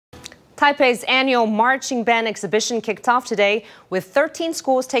Taipei's annual marching band exhibition kicked off today with 13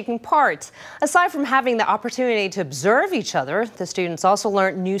 schools taking part. Aside from having the opportunity to observe each other, the students also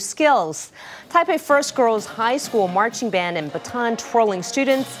learned new skills. Taipei First Girls High School marching band and baton-twirling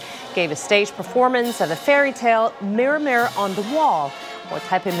students gave a stage performance of the fairy tale Mirror, Mirror on the Wall, while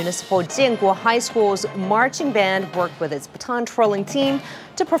Taipei Municipal Jianguo High School's marching band worked with its baton-twirling team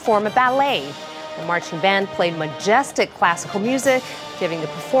to perform a ballet. The marching band played majestic classical music, giving the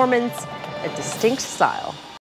performance a distinct style.